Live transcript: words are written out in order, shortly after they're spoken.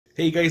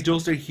Hey guys,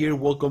 Joelster here.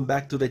 Welcome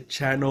back to the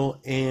channel,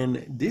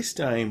 and this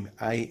time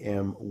I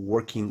am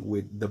working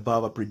with the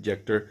VAVA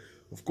projector.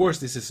 Of course,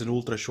 this is an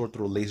ultra short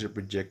throw laser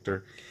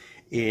projector,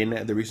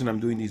 and the reason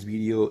I'm doing this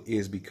video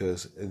is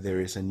because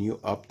there is a new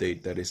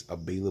update that is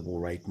available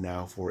right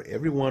now for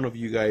every one of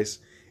you guys,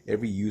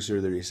 every user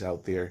that is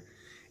out there.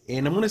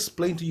 And I'm going to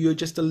explain to you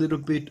just a little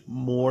bit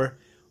more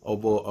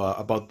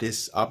about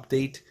this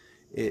update.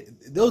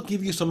 They'll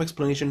give you some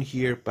explanation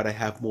here, but I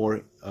have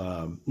more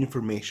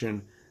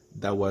information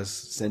that was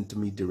sent to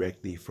me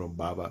directly from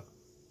VAVA.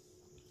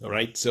 All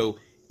right, so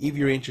if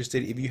you're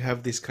interested, if you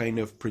have this kind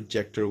of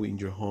projector in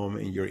your home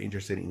and you're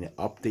interested in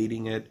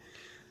updating it,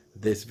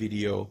 this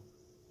video,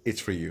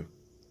 it's for you.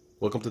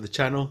 Welcome to the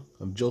channel.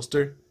 I'm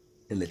Joelster,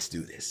 and let's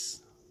do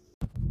this.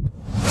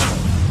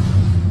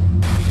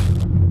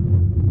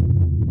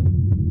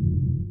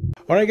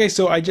 Alright guys,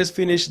 so I just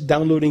finished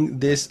downloading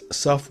this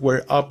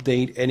software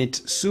update, and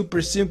it's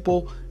super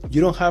simple.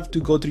 You don't have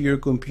to go to your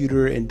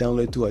computer and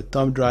download to a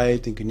thumb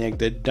drive and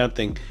connect it,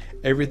 nothing.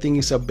 Everything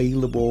is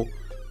available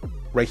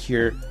right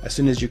here as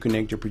soon as you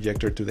connect your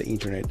projector to the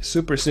internet.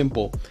 Super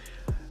simple.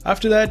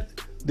 After that,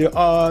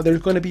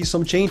 there's going to be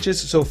some changes.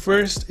 So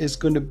first is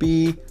going to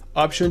be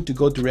option to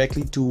go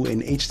directly to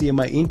an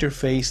HDMI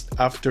interface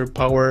after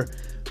power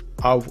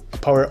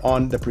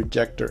on the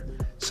projector.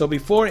 So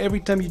before, every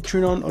time you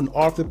turn on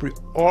off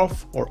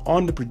or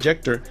on the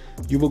projector,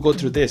 you will go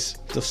through this.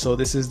 So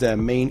this is the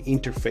main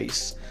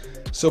interface.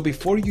 So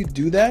before you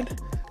do that,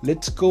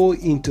 let's go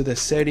into the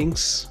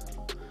settings,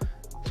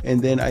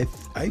 and then I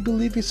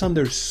believe it's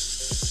under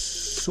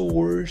source.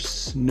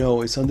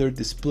 No, it's under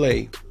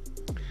display.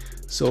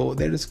 So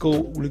then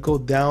we'll go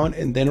down,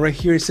 and then right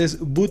here it says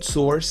boot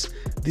source.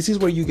 This is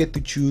where you get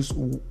to choose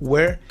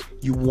where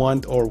you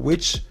want or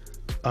which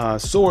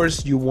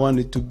source you want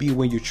it to be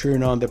when you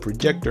turn on the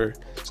projector.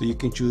 So you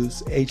can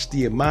choose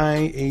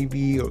HDMI,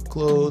 AV or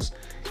close,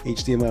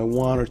 HDMI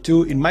 1 or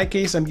 2. In my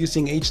case, I'm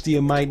using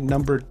HDMI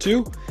number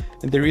 2,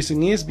 and the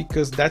reason is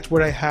because that's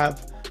where I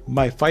have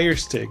my Fire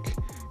Stick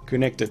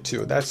connected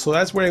to. That's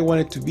where I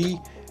want it to be.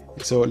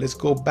 So let's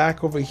go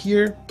back over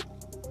here.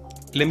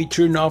 Let me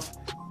turn off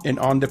and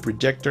on the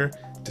projector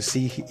to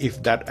see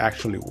if that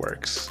actually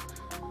works.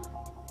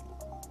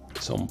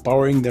 So I'm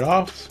powering that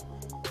off.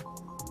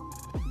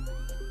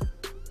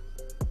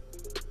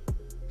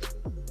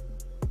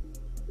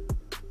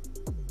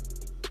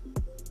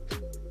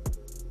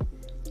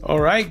 All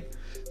right,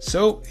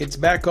 so it's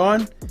back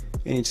on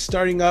and it's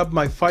starting up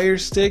my Fire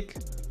Stick.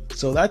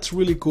 So that's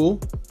really cool.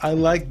 I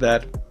like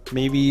that.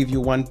 Maybe if you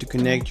want to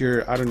connect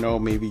your, I don't know,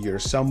 maybe your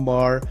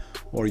soundbar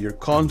or your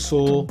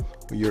console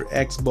or your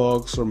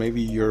Xbox or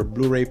maybe your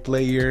Blu-ray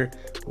player,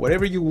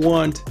 whatever you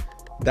want,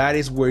 that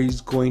is where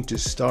it's going to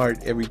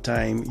start every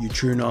time you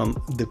turn on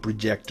the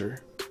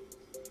projector.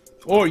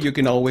 Or you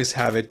can always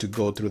have it to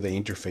go through the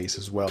interface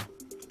as well.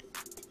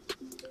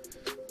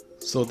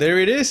 So there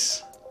it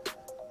is.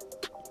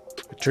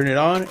 Turn it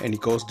on and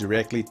it goes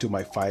directly to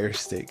my Fire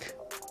Stick.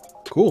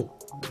 Cool.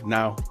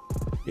 Now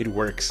it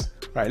works.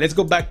 All right, let's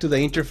go back to the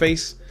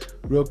interface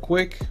real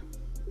quick.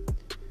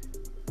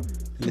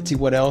 Let's see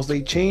what else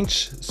they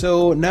changed.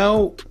 So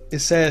now it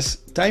says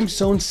time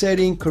zone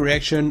setting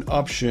correction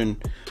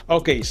option.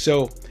 Okay,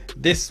 so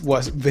this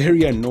was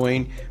very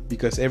annoying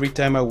because every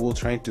time I will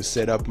try to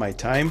set up my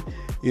time,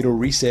 it'll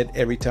reset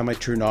every time I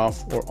turn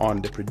off or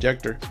on the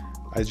projector.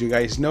 As you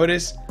guys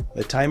notice,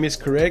 the time is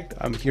correct.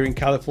 I'm here in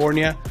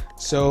California.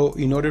 So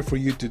in order for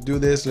you to do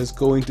this, let's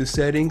go into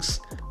settings.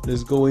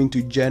 Let's go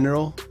into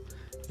general,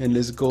 and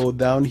let's go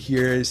down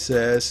here. It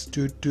says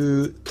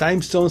to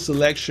time zone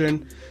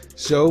selection.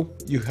 So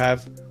you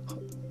have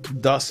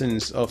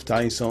dozens of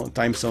time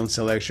zone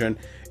selection.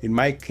 In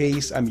my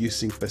case, I'm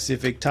using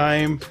Pacific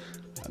time.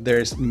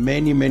 There's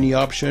many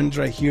options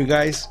right here,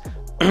 guys.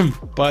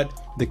 But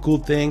the cool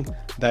thing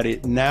that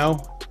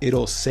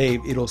it'll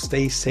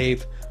stay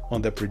saved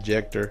on the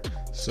projector.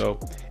 So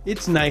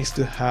it's nice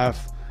to have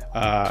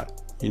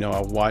you know,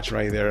 a watch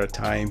right there, a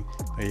time,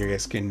 and you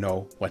guys can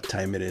know what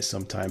time it is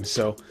sometimes.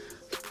 So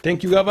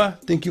thank you, VAVA.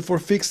 Thank you for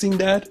fixing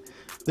that.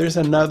 There's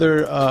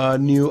another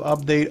new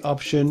update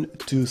option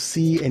to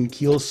see and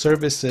kill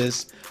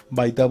services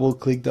by double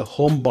click the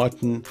home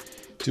button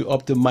to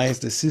optimize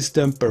the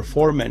system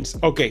performance.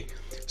 Okay,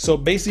 so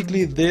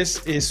basically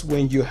this is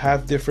when you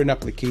have different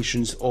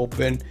applications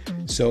open.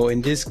 So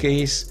in this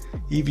case,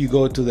 if you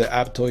go to the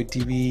Aptoide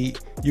TV,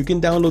 you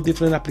can download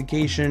different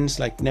applications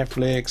like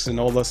Netflix and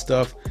all that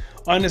stuff.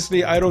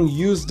 Honestly, I don't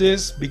use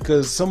this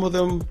because some of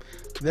them,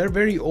 they're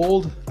very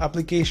old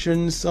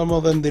applications. Some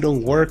of them, they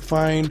don't work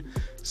fine.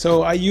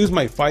 So I use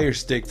my Fire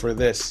Stick for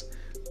this.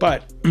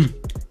 But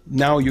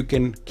now you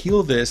can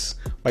kill this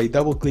by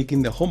double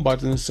clicking the home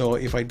button. So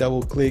if I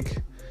double click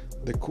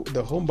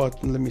the home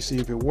button, let me see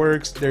if it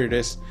works. There it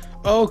is.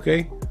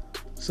 Okay,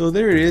 so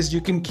there it is. You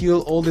can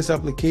kill all these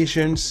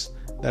applications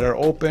that are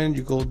open.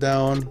 You go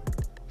down,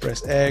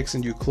 press X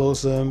and you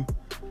close them,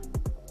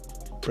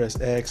 press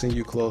X and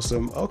you close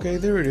them. Okay,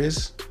 there it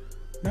is.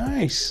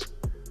 Nice.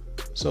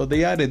 So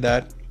they added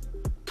that.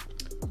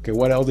 Okay,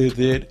 what else they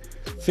did?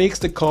 fix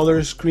the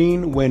color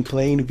screen when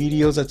playing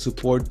videos that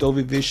support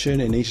Dolby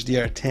Vision and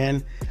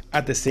HDR10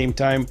 at the same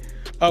time.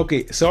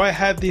 Okay, so I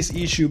had this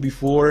issue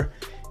before.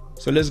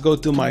 So let's go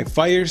to my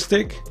Fire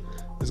Stick.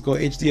 Let's go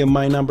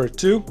HDMI number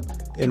 2.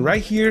 And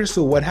right here,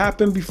 so what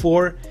happened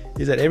before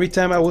is that every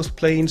time I was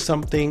playing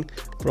something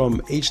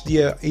from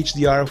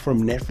HDR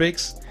from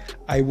Netflix,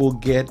 I will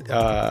get,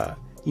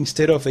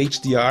 instead of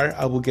HDR,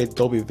 I will get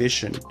Dolby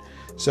Vision.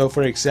 So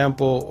for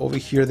example, over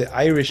here, The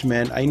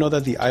Irishman, I know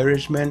that The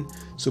Irishman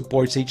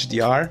supports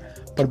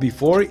HDR, but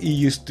before it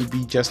used to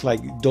be just like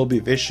Dolby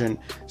Vision.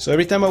 So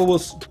every time I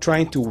was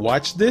trying to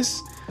watch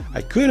this,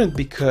 I couldn't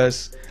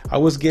because I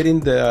was getting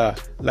the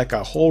like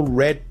a whole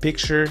red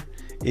picture.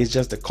 It's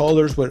just the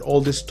colors were all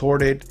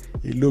distorted.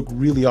 It looked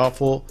really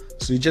awful.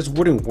 So it just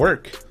wouldn't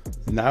work.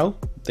 Now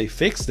they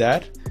fixed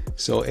that.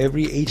 So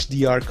every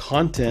HDR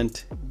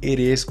content, it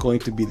is going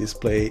to be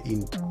displayed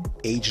in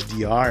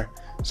HDR.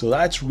 So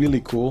that's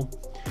really cool.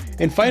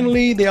 And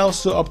finally, they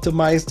also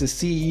optimized the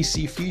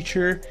CEC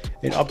feature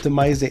and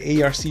optimized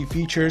the ARC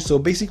feature. So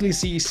basically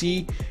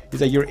CEC is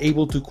that you're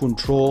able to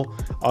control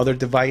other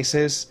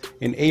devices,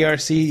 and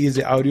ARC is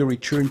the audio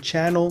return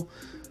channel.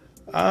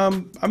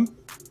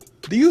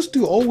 They used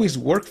to always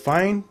work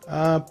fine,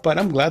 but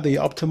I'm glad they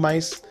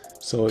optimized.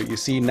 So you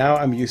see now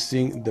I'm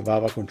using the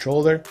VAVA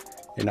controller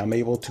and I'm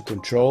able to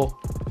control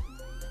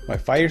my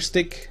Fire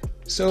Stick.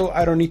 So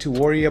I don't need to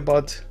worry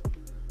about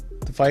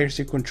the Fire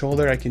Stick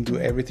controller. I can do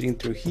everything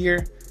through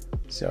here.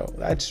 So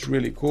that's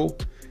really cool.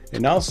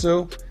 And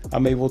also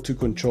I'm able to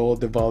control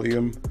the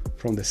volume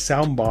from the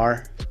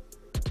soundbar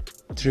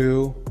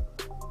through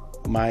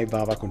my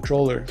VAVA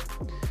controller,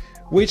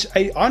 which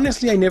I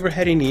honestly never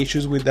had any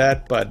issues with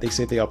that, but they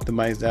said they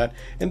optimized that,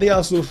 and they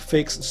also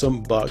fixed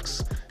some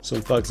bugs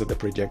that the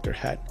projector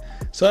had.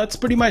 So that's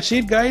pretty much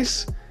it,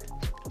 guys.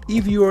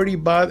 If you already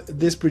bought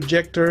this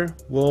projector,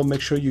 well, make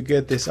sure you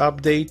get this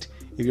update.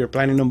 If you're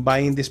planning on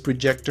buying this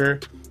projector,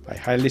 I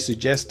highly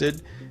suggest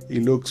it.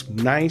 It looks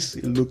nice.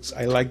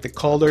 I like the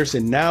colors,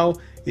 and now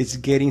it's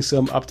getting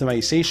some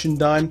optimization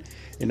done.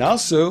 And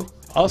also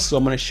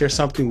I'm gonna share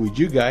something with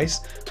you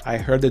guys. I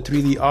heard the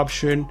 3D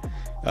option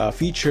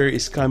feature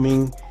is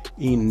coming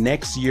in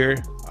next year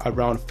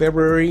around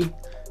February.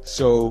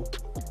 So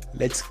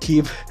let's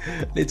keep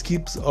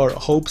our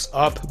hopes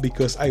up,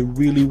 because I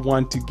really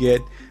want to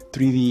get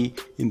 3D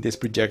in this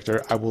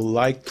projector. I would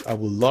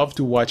love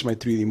to watch my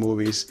 3D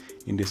movies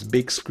in this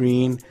big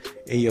screen,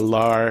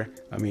 ALR,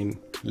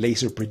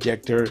 laser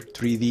projector,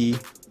 3D,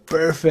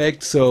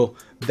 perfect. So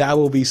that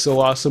will be so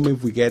awesome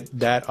if we get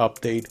that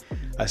update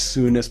as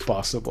soon as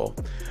possible.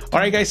 All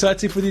right, guys, so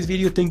that's it for this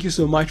video. Thank you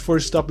so much for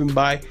stopping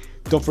by.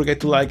 Don't forget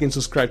to like and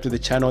subscribe to the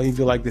channel if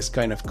you like this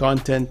kind of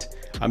content.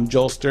 I'm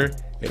Jolster,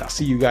 and I'll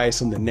see you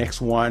guys on the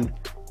next one.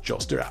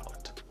 Jolster out.